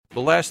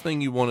The last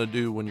thing you want to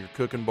do when you're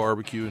cooking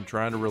barbecue and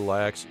trying to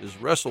relax is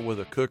wrestle with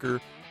a cooker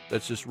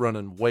that's just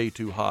running way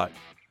too hot.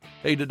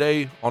 Hey,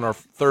 today on our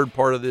third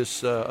part of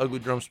this Ugly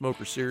Drum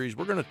Smoker series,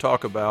 we're going to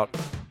talk about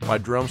my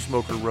drum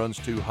smoker runs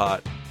too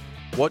hot,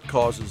 what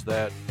causes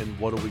that, and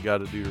what do we got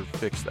to do to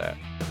fix that.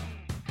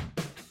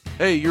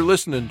 Hey, you're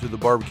listening to the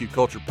Barbecue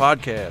Culture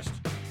Podcast.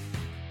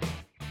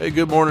 Hey,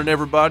 good morning,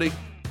 everybody.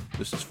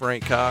 This is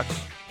Frank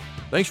Cox.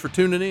 Thanks for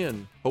tuning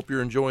in. Hope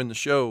you're enjoying the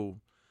show.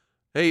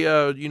 Hey,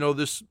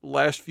 this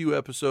last few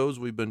episodes,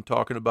 we've been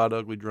talking about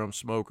ugly drum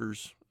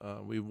smokers.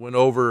 We went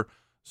over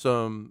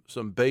some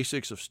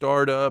basics of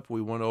startup.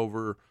 We went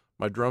over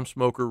my drum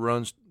smoker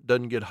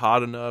doesn't get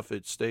hot enough.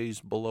 It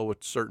stays below a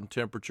certain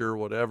temperature,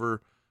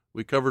 whatever.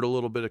 We covered a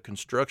little bit of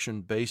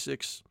construction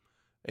basics.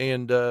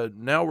 And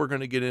now we're going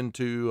to get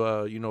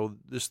into,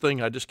 this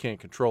thing, I just can't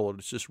control it.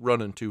 It's just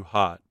running too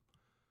hot.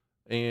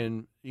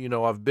 And,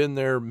 I've been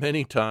there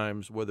many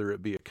times, whether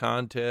it be a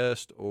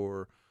contest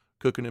or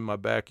cooking in my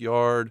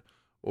backyard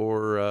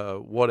or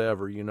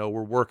whatever.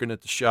 We're working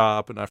at the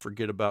shop and I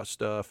forget about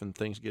stuff and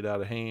things get out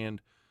of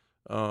hand.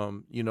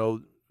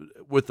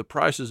 With the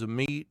prices of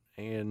meat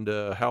and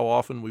how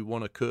often we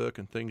want to cook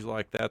and things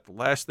like that, the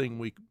last thing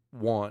we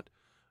want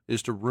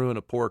is to ruin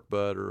a pork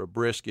butt or a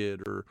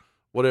brisket or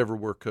whatever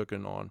we're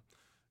cooking on.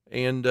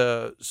 And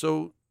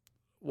so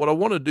what I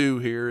want to do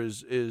here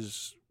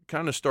is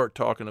kind of start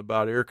talking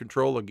about air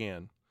control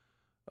again.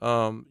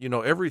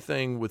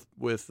 Everything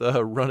with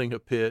running a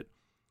pit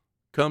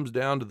comes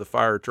down to the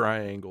fire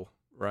triangle,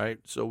 right?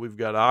 So we've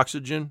got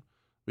oxygen,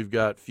 we've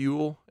got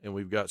fuel, and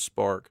we've got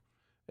spark.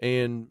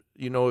 And,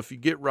 if you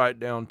get right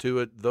down to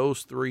it,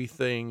 those three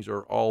things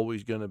are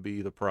always going to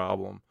be the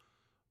problem.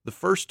 The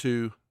first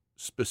two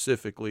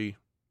specifically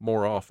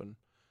more often.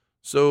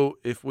 So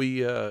if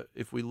we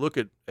look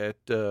at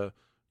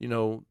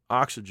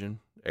oxygen,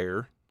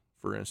 air,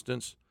 for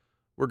instance,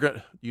 we're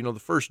going the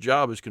first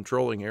job is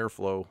controlling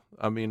airflow.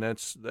 I mean,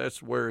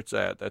 that's where it's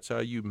at. That's how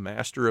you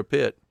master a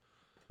pit.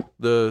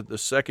 The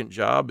second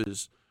job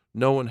is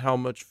knowing how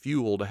much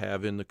fuel to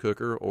have in the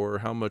cooker or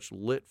how much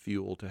lit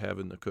fuel to have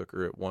in the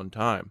cooker at one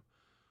time.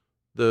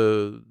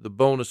 The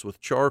bonus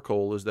with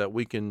charcoal is that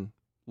we can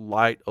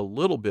light a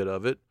little bit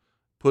of it,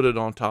 put it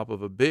on top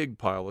of a big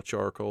pile of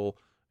charcoal,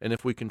 and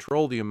if we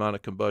control the amount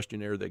of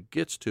combustion air that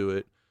gets to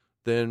it,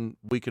 then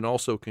we can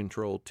also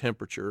control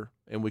temperature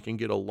and we can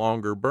get a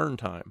longer burn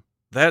time.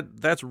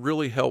 That's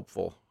really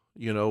helpful,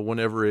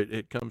 whenever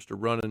it comes to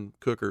running a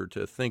cooker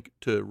to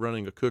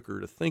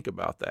think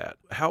about that.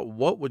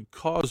 What would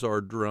cause our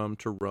drum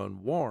to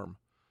run warm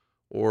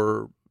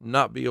or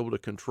not be able to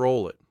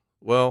control it?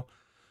 Well,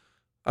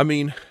 I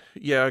mean,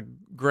 yeah,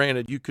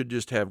 granted, you could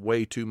just have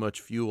way too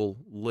much fuel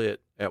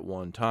lit at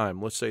one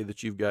time. Let's say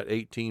that you've got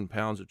 18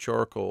 pounds of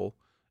charcoal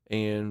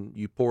and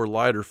you pour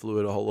lighter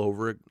fluid all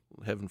over it,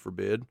 heaven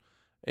forbid,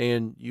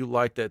 and you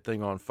light that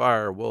thing on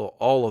fire. Well,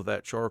 all of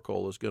that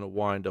charcoal is going to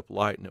wind up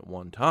lighting at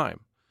one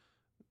time.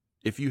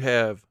 If you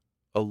have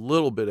a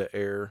little bit of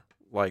air,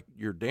 like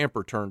your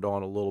damper turned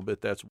on a little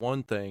bit, that's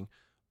one thing.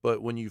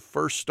 But when you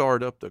first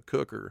start up the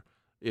cooker,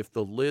 if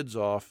the lid's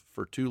off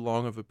for too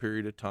long of a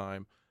period of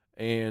time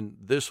and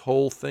this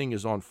whole thing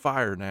is on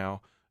fire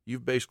now,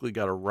 you've basically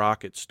got a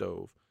rocket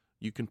stove.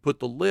 You can put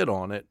the lid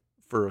on it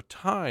for a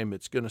time.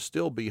 It's going to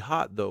still be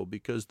hot, though,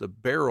 because the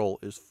barrel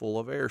is full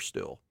of air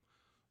still.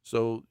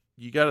 So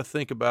you got to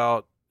think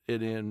about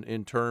it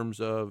in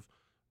terms of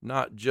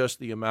not just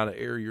the amount of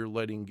air you're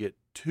letting get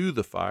to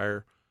the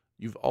fire.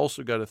 You've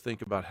also got to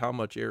think about how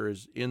much air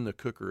is in the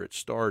cooker at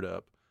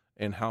startup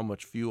and how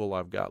much fuel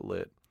I've got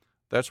lit.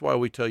 That's why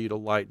we tell you to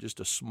light just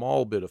a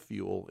small bit of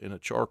fuel in a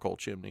charcoal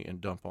chimney and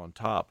dump on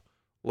top.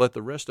 Let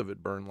the rest of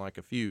it burn like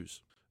a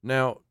fuse.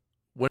 Now,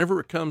 whenever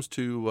it comes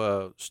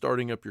to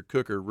starting up your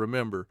cooker,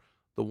 remember,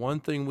 the one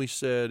thing we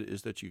said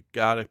is that you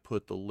got to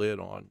put the lid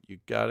on. You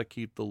got to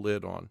keep the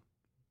lid on.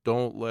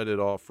 Don't let it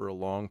off for a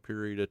long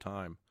period of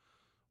time.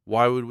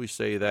 Why would we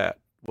say that?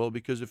 Well,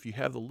 because if you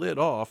have the lid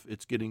off,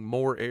 it's getting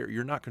more air.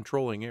 You're not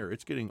controlling air.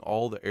 It's getting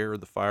all the air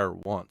the fire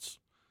wants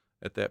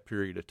at that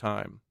period of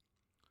time.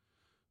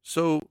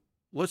 So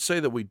let's say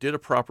that we did a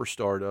proper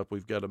startup.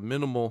 We've got a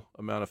minimal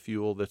amount of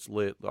fuel that's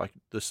lit, like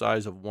the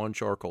size of one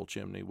charcoal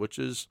chimney, which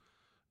is,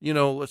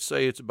 let's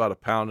say it's about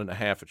 1.5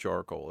 pounds of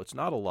charcoal. It's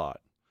not a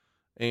lot.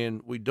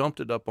 And we dumped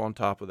it up on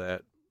top of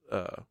that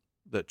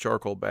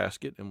charcoal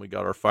basket, and we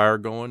got our fire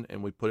going,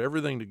 and we put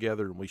everything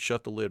together, and we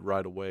shut the lid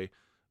right away.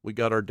 We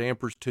got our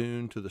dampers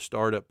tuned to the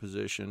startup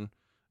position,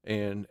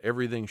 and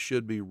everything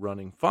should be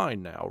running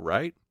fine now,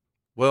 right?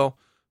 Well,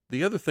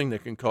 the other thing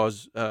that can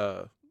cause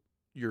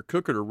your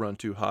cooker to run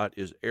too hot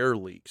is air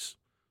leaks.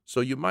 So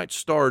you might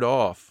start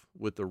off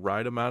with the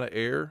right amount of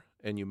air,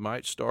 and you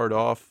might start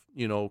off,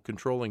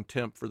 controlling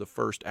temp for the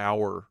first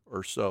hour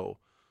or so.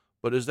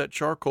 But as that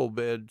charcoal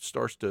bed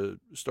starts to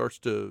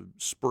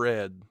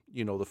spread,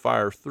 the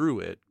fire through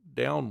it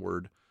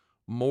downward,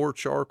 more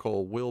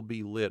charcoal will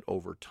be lit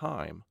over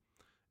time.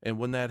 And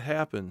when that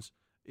happens,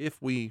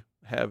 if we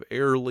have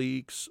air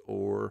leaks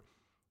or,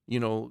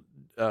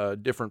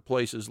 different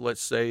places.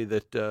 Let's say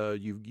that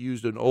you've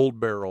used an old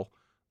barrel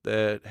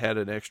that had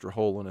an extra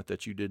hole in it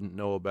that you didn't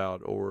know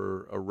about,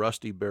 or a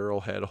rusty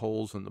barrel had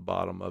holes in the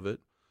bottom of it,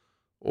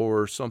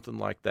 or something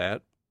like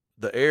that.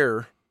 The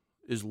air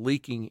is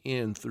leaking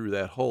in through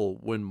that hole.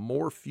 When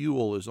more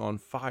fuel is on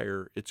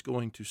fire, it's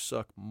going to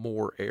suck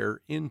more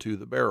air into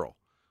the barrel.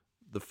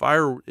 The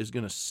fire is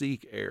going to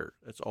seek air.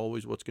 That's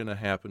always what's going to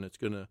happen. It's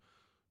going to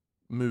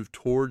move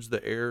towards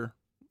the air,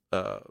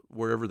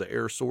 wherever the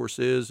air source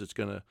is. It's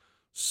going to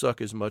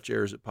suck as much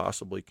air as it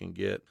possibly can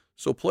get.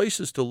 So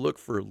places to look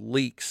for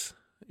leaks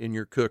in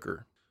your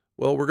cooker.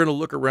 Well, we're going to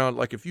look around.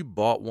 Like if you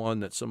bought one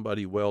that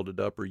somebody welded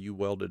up or you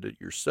welded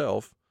it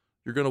yourself,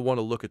 you're going to want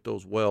to look at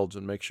those welds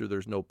and make sure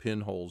there's no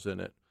pinholes in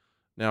it.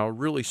 Now, a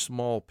really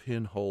small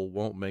pinhole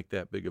won't make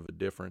that big of a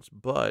difference,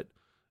 but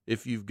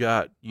if you've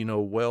got,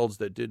 welds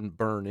that didn't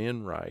burn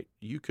in right,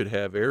 you could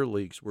have air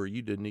leaks where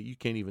you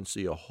can't even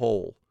see a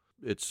hole.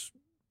 It's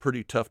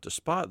pretty tough to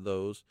spot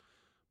those,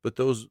 but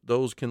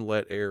those can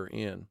let air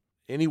in.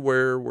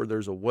 Anywhere where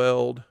there's a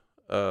weld,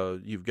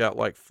 you've got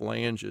like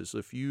flanges.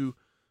 If you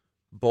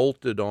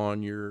bolted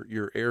on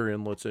your air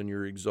inlets and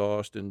your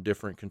exhaust and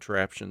different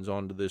contraptions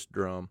onto this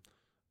drum,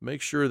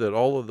 make sure that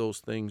all of those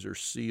things are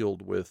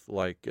sealed with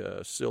like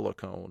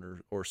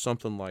silicone or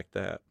something like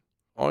that.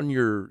 On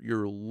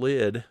your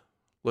lid,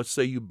 let's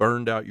say you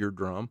burned out your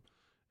drum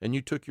and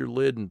you took your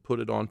lid and put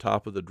it on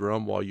top of the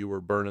drum while you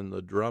were burning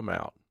the drum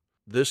out.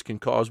 This can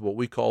cause what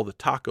we call the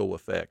taco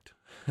effect.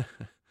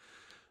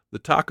 The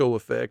taco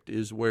effect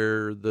is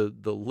where the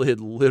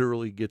lid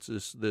literally gets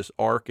this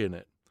arc in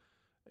it,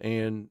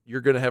 and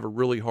you're going to have a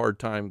really hard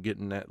time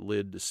getting that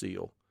lid to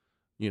seal.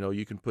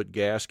 You can put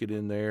gasket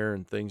in there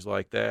and things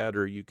like that,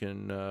 or you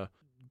can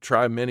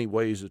try many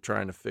ways of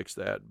trying to fix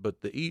that.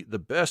 But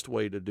the best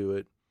way to do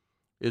it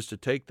is to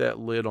take that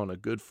lid on a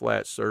good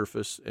flat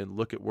surface and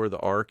look at where the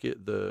arc,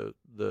 the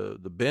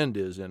bend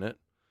is in it.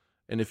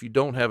 And if you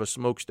don't have a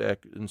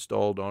smokestack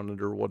installed on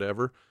it or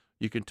whatever,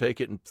 you can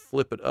take it and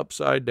flip it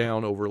upside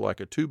down over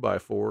like a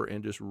 2x4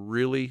 and just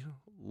really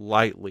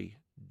lightly,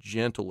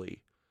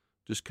 gently,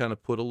 just kind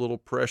of put a little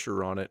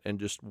pressure on it and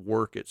just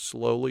work it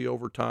slowly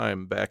over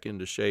time back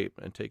into shape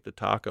and take the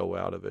taco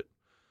out of it.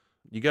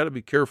 You got to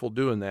be careful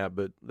doing that,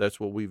 but that's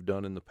what we've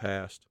done in the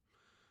past.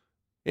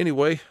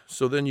 Anyway,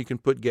 so then you can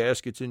put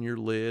gaskets in your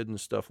lid and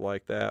stuff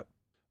like that.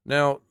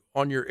 Now,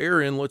 on your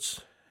air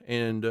inlets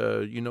and,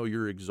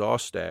 your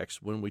exhaust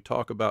stacks, when we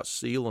talk about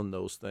sealing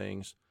those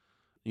things,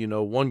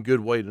 one good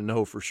way to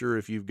know for sure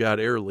if you've got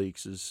air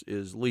leaks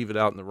is leave it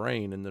out in the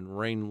rain, and then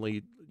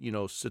rain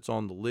sits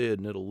on the lid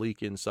and it'll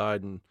leak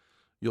inside and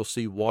you'll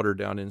see water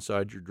down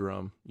inside your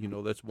drum.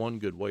 That's one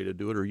good way to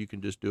do it, or you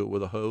can just do it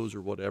with a hose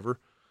or whatever.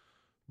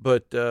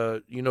 But,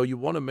 you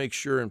want to make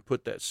sure and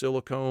put that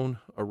silicone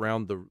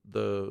around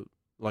the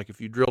like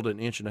if you drilled an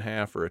 1.5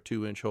 inch or a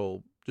 2-inch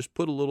hole, just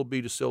put a little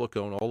bead of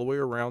silicone all the way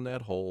around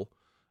that hole,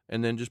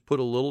 and then just put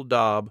a little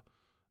daub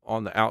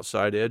on the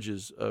outside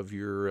edges of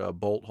your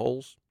bolt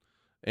holes.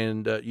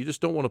 And you just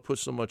don't want to put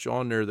so much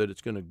on there that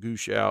it's going to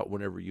goosh out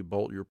whenever you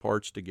bolt your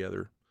parts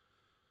together.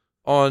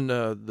 On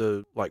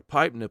the like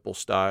pipe nipple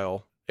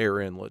style air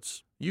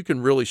inlets, you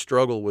can really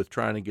struggle with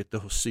trying to get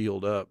those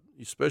sealed up,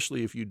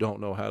 especially if you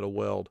don't know how to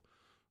weld.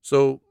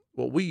 So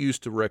what we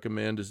used to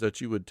recommend is that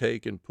you would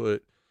take and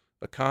put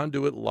a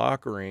conduit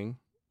lock ring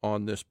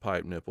on this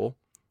pipe nipple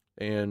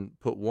and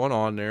put one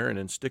on there and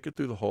then stick it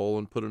through the hole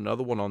and put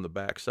another one on the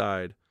back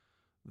side.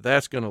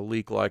 That's going to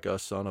leak like a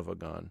son of a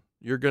gun.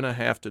 You're going to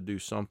have to do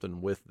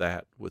something with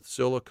that, with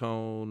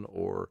silicone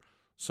or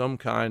some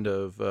kind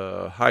of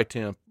high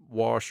temp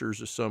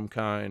washers of some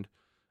kind,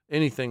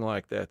 anything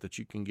like that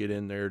you can get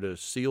in there to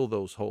seal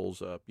those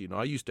holes up.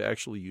 I used to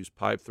actually use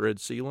pipe thread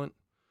sealant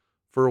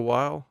for a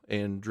while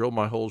and drill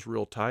my holes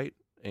real tight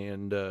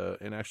and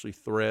actually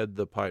thread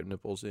the pipe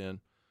nipples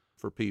in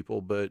for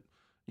people. But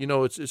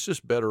it's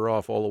just better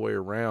off all the way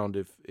around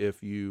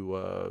if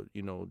you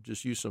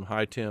just use some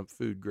high temp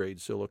food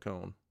grade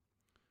silicone.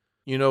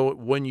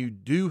 When you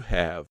do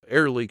have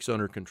air leaks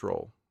under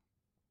control,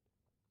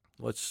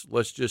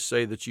 let's just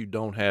say that you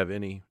don't have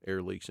any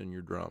air leaks in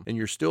your drum and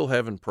you're still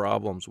having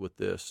problems with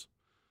this.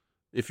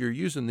 If you're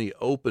using the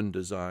open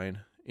design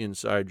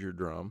inside your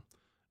drum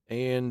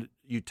and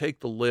you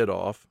take the lid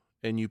off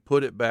and you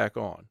put it back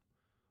on,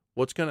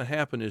 what's going to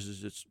happen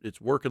is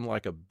it's working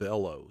like a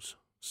bellows.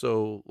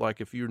 So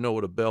like if you know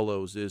what a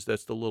bellows is,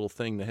 that's the little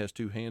thing that has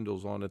two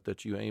handles on it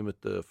that you aim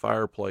at the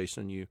fireplace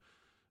and you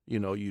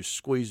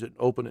squeeze it,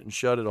 open it and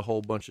shut it a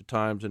whole bunch of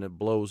times and it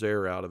blows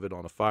air out of it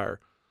on a fire.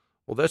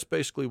 Well, that's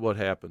basically what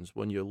happens.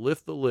 When you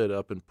lift the lid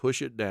up and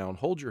push it down,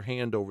 hold your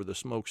hand over the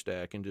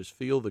smokestack and just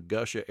feel the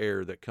gush of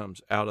air that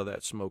comes out of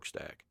that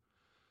smokestack.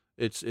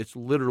 It's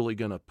literally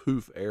going to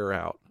poof air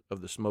out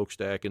of the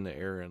smokestack and the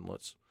air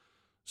inlets.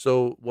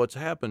 So what's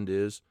happened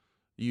is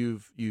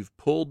you've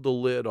pulled the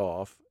lid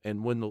off,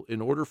 and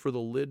in order for the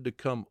lid to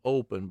come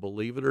open,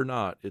 believe it or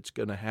not, it's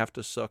going to have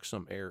to suck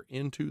some air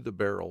into the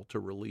barrel to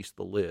release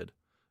the lid,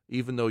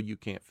 even though you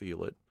can't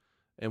feel it.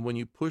 And when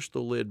you push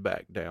the lid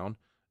back down,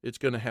 it's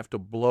going to have to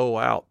blow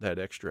out that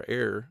extra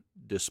air,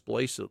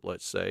 displace it,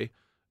 let's say,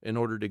 in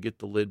order to get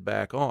the lid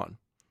back on.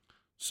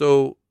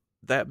 So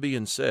that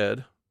being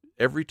said,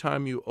 every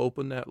time you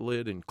open that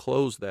lid and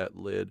close that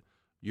lid,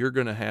 you're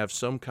going to have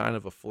some kind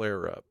of a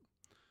flare up.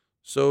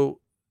 So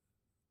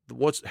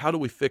how do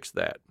we fix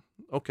that?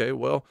 Okay,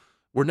 well,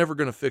 we're never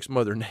going to fix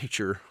Mother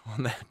Nature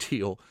on that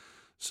deal.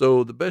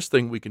 So the best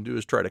thing we can do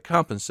is try to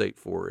compensate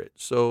for it.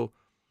 So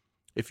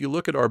if you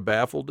look at our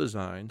baffle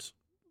designs,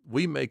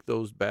 we make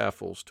those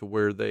baffles to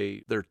where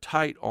they're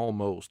tight,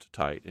 almost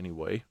tight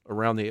anyway,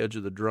 around the edge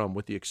of the drum,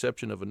 with the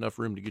exception of enough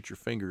room to get your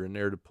finger in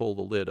there to pull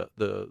the lid up,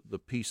 the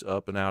piece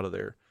up and out of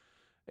there.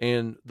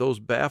 And those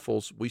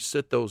baffles, we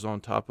sit those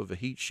on top of a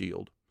heat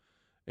shield.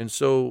 And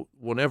so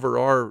whenever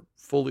our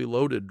fully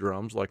loaded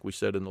drums, like we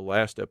said in the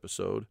last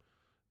episode,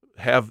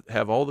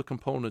 have all the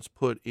components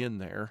put in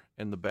there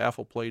and the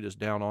baffle plate is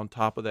down on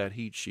top of that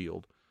heat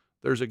shield,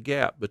 there's a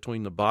gap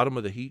between the bottom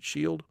of the heat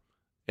shield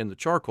and the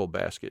charcoal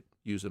basket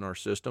using our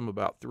system,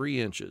 about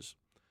 3 inches.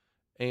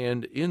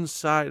 And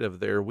inside of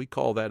there, we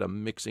call that a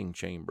mixing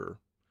chamber.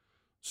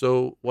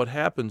 So what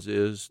happens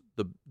is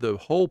the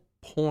whole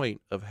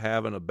point of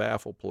having a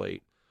baffle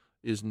plate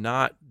is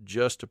not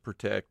just to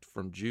protect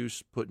from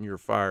juice putting your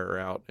fire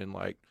out and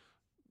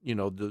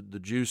the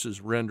juice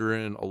is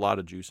rendering, a lot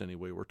of juice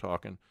anyway, we're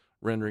talking,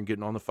 rendering,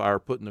 getting on the fire,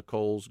 putting the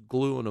coals,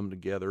 gluing them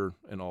together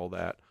and all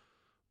that.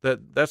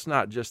 That's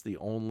not just the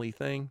only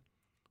thing.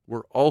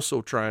 We're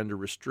also trying to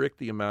restrict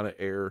the amount of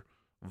air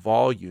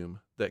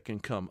volume that can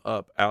come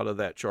up out of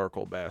that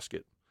charcoal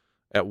basket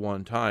at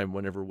one time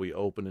whenever we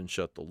open and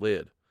shut the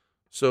lid.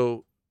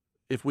 So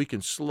if we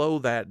can slow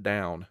that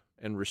down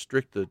and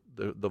restrict the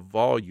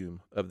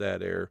volume of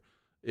that air,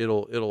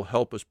 it'll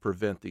help us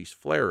prevent these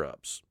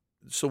flare-ups.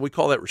 So we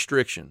call that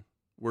restriction.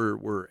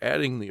 We're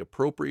adding the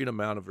appropriate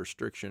amount of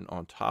restriction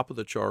on top of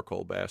the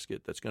charcoal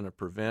basket that's going to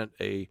prevent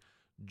a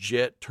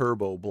jet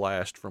turbo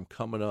blast from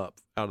coming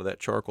up out of that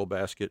charcoal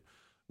basket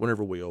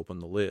whenever we open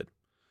the lid.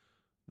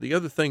 The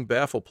other thing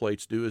baffle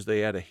plates do is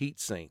they add a heat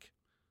sink.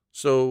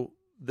 So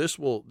this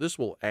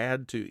will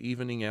add to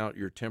evening out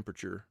your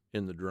temperature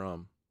in the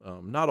drum.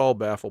 Not all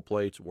baffle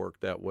plates work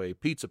that way.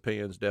 Pizza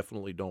pans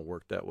definitely don't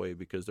work that way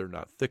because they're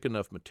not thick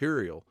enough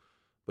material.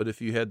 But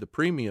if you had the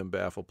premium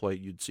baffle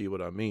plate, you'd see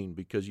what I mean,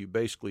 because you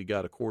basically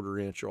got a 1/4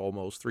 inch or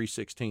almost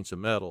 3/16 of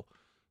metal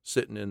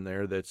sitting in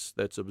there that's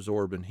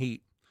absorbing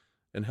heat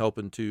and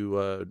helping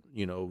to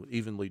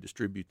evenly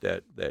distribute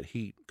that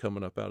heat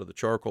coming up out of the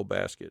charcoal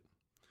basket.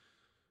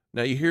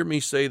 Now you hear me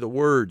say the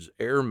words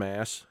air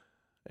mass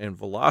and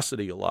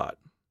velocity a lot.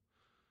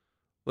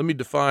 Let me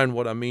define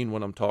what I mean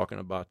when I'm talking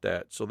about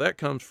that. So that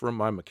comes from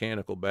my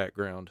mechanical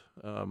background,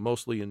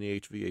 mostly in the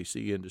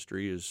HVAC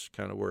industry is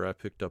kind of where I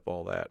picked up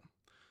all that.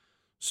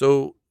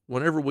 So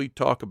whenever we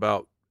talk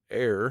about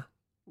air,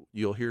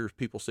 you'll hear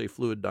people say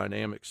fluid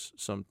dynamics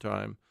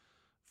sometime.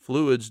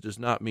 Fluids does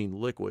not mean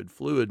liquid.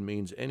 Fluid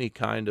means any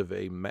kind of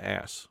a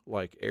mass,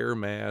 like air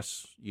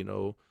mass,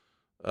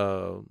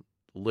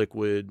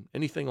 liquid,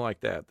 anything like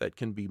that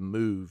can be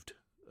moved,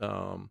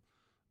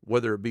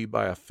 whether it be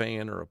by a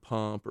fan or a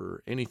pump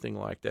or anything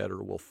like that,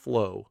 or will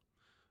flow.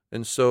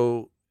 And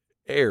so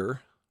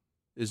air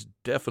is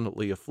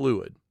definitely a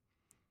fluid,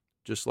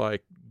 just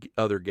like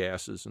other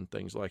gases and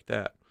things like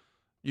that.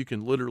 You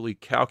can literally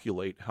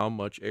calculate how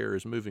much air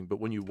is moving, but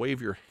when you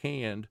wave your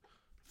hand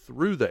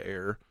through the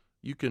air,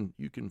 you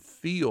can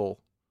feel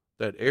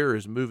that air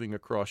is moving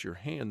across your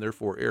hand,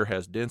 therefore air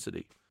has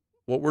density.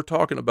 What we're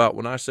talking about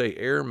when I say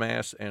air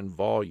mass and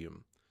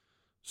volume,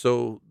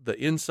 so the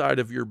inside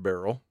of your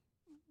barrel,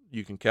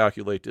 you can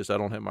calculate this. I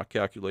don't have my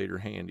calculator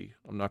handy.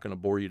 I'm not going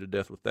to bore you to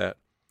death with that.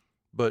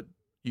 But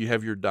you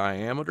have your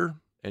diameter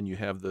and you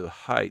have the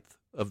height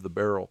of the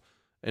barrel.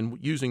 And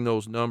using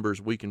those numbers,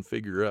 we can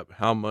figure out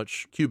how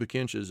much cubic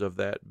inches of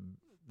that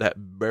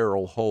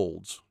barrel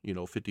holds.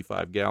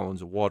 55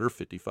 gallons of water,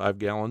 55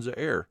 gallons of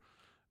air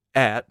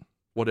at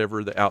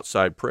whatever the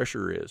outside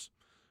pressure is.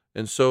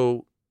 And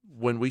so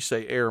when we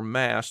say air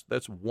mass,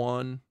 that's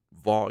one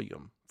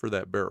volume for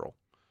that barrel.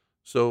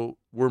 So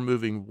we're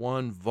moving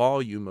one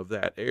volume of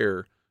that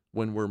air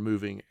when we're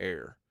moving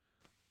air.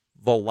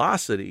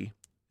 Velocity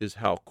is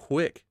how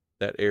quick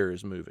that air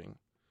is moving.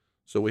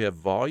 So we have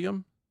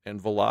volume and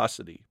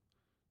velocity.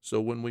 So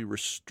when we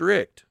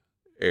restrict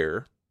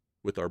air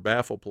with our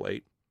baffle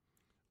plate,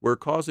 we're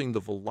causing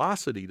the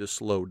velocity to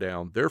slow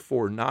down.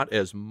 Therefore, not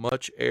as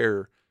much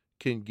air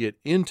can get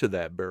into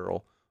that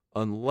barrel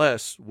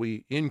unless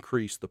we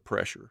increase the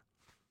pressure,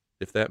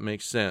 if that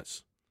makes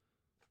sense.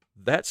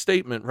 That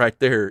statement right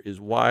there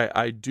is why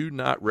I do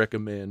not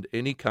recommend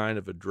any kind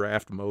of a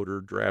draft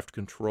motor, draft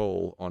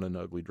control on an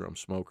ugly drum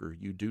smoker.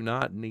 You do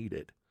not need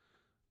it.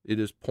 It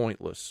is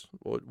pointless.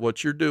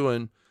 What you're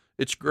doing,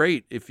 it's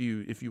great if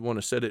you want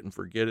to set it and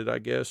forget it, I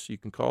guess you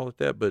can call it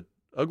that, but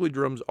ugly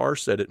drums are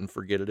set it and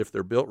forget it if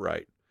they're built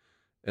right.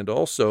 And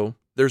also,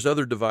 there's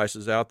other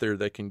devices out there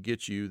that can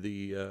get you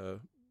the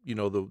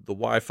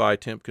Wi-Fi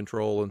temp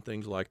control and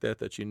things like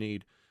that you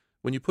need.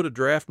 When you put a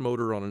draft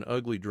motor on an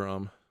ugly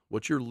drum,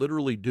 What you're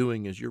literally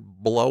doing is you're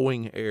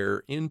blowing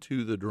air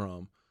into the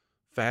drum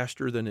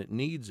faster than it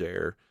needs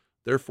air.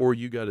 Therefore,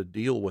 you got to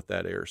deal with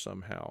that air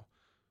somehow.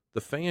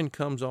 The fan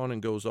comes on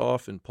and goes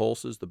off and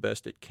pulses the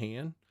best it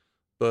can.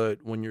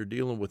 But when you're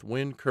dealing with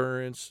wind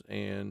currents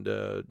and,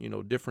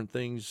 different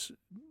things,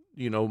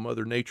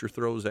 Mother Nature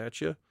throws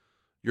at you,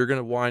 you're going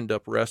to wind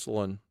up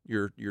wrestling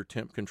your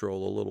temp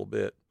control a little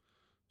bit.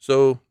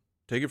 So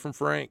take it from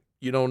Frank.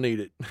 You don't need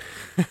it.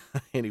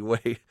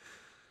 Anyway,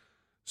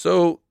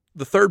 so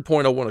the third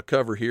point I want to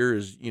cover here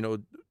is,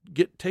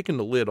 taking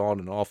the lid on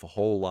and off a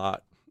whole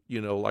lot.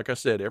 Like I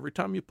said, every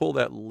time you pull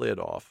that lid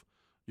off,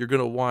 you're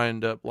going to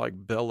wind up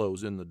like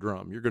bellows in the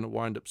drum. You're going to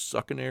wind up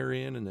sucking air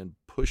in and then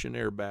pushing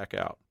air back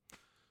out.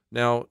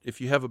 Now,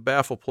 if you have a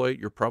baffle plate,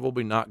 you're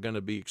probably not going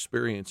to be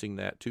experiencing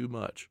that too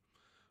much.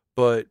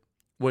 But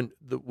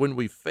when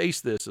we face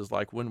this is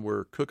like when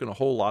we're cooking a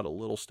whole lot of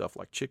little stuff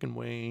like chicken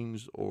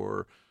wings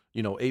or,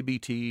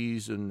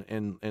 ABTs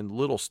and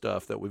little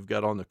stuff that we've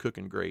got on the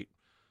cooking grate.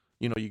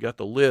 You got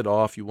the lid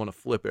off, you want to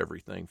flip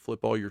everything,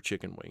 flip all your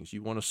chicken wings,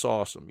 you want to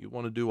sauce them, you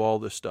want to do all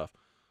this stuff.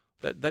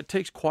 That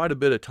takes quite a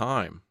bit of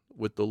time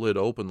with the lid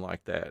open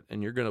like that,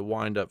 and you're going to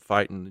wind up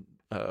fighting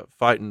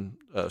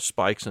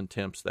spikes and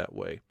temps that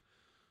way.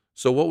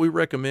 So what we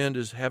recommend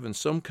is having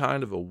some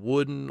kind of a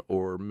wooden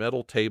or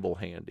metal table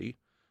handy,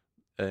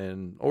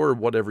 or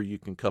whatever you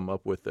can come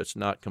up with that's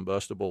not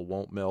combustible,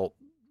 won't melt,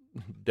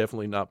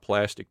 definitely not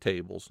plastic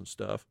tables and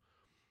stuff.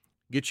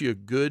 Get you a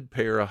good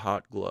pair of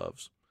hot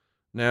gloves.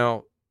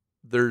 Now,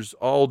 there's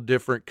all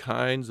different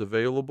kinds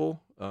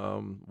available.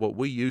 What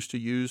we used to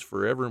use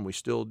forever, and we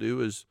still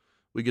do, is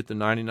we get the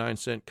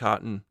 99-cent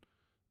cotton,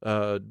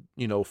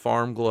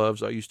 farm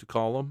gloves, I used to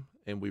call them,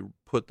 and we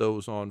put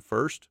those on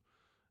first.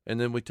 And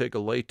then we take a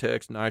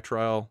latex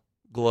nitrile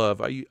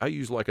glove. I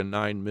use like a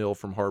 9 mil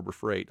from Harbor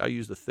Freight. I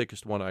use the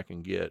thickest one I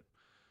can get.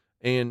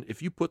 And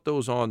if you put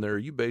those on there,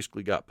 you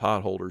basically got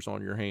pot holders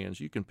on your hands.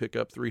 You can pick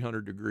up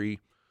 300-degree,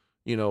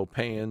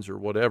 pans or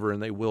whatever,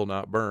 and they will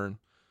not burn.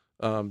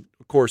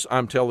 Of course,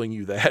 I'm telling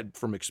you that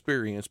from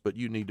experience, but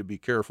you need to be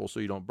careful so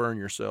you don't burn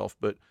yourself.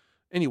 But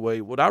anyway,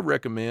 what I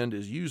recommend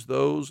is use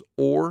those,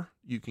 or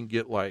you can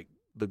get like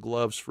the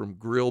gloves from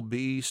Grill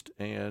Beast,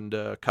 and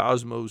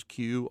Cosmos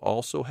Q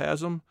also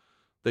has them.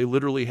 They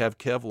literally have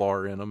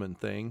Kevlar in them and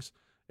things,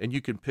 and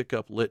you can pick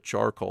up lit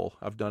charcoal.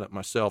 I've done it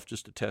myself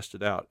just to test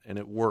it out, and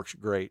it works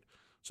great,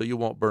 so you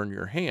won't burn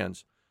your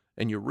hands.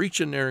 And you reach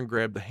in there and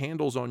grab the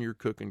handles on your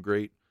cooking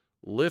grate,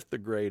 lift the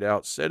grate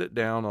out, set it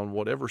down on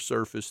whatever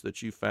surface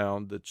that you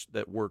found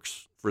that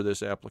works for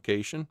this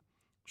application,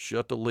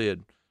 shut the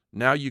lid.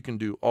 Now you can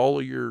do all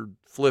of your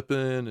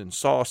flipping and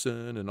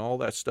saucing and all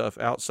that stuff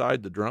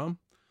outside the drum,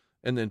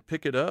 and then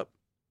pick it up,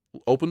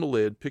 open the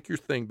lid, pick your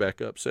thing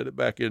back up, set it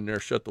back in there,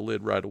 shut the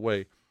lid right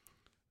away.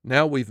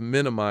 Now we've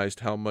minimized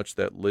how much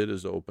that lid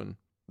is open.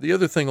 The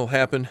other thing will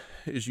happen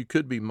is you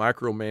could be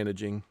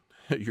micromanaging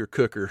your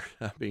cooker.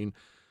 I mean,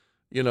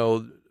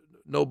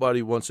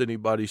 nobody wants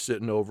anybody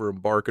sitting over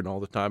and barking all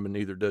the time, and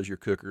neither does your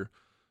cooker.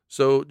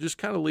 So just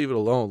kind of leave it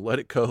alone. Let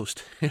it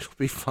coast. It'll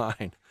be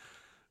fine.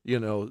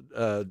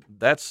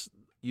 That's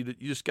you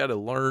just got to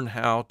learn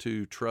how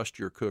to trust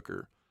your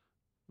cooker.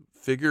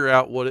 Figure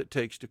out what it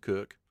takes to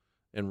cook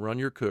and run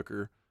your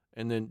cooker,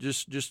 and then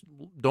just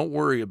don't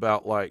worry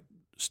about like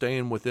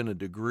staying within a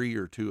degree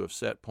or two of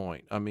set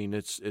point. I mean,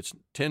 it's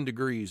 10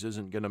 degrees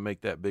isn't going to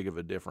make that big of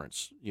a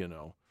difference,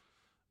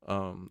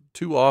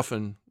 Too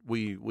often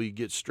we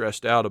get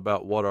stressed out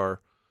about what our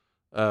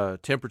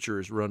temperature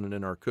is running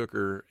in our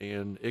cooker,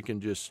 and it can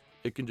just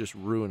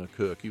ruin a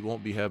cook. You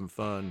won't be having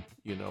fun,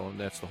 and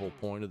that's the whole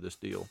point of this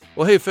deal.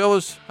 Well, hey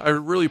fellas, I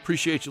really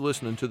appreciate you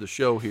listening to the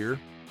show here.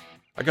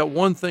 I got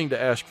one thing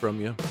to ask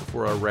from you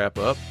before I wrap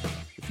up.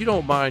 If you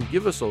don't mind,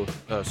 give us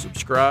a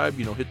subscribe,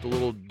 hit the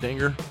little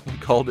dinger, we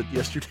called it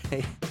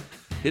yesterday.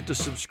 Hit the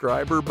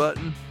subscriber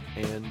button,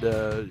 and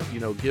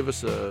give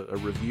us a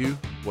review,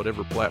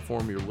 whatever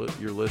platform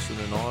you're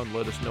listening on.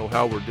 Let us know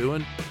how we're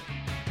doing.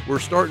 We're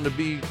starting to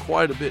be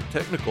quite a bit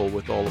technical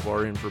with all of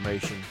our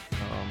information.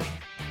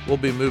 We'll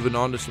be moving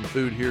on to some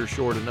food here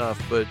short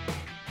enough, but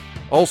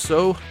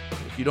also,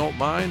 if you don't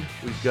mind,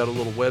 we've got a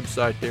little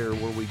website there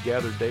where we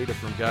gather data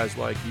from guys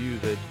like you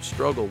that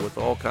struggle with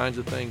all kinds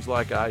of things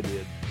like I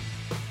did.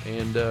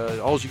 And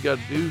all you got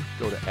to do,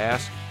 go to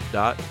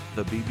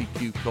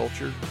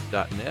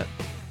ask.thebbqculture.net.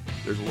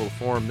 There's a little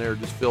form there.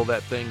 Just fill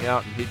that thing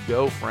out and hit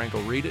go. Frank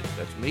will read it.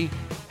 That's me.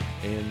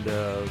 And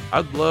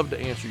I'd love to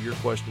answer your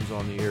questions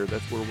on the air.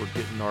 That's where we're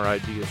getting our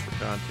ideas for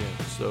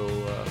content.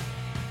 So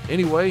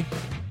anyway,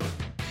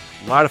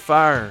 light a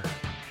fire.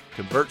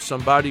 Convert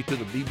somebody to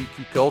the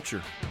BBQ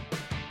culture.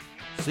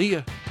 See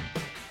ya.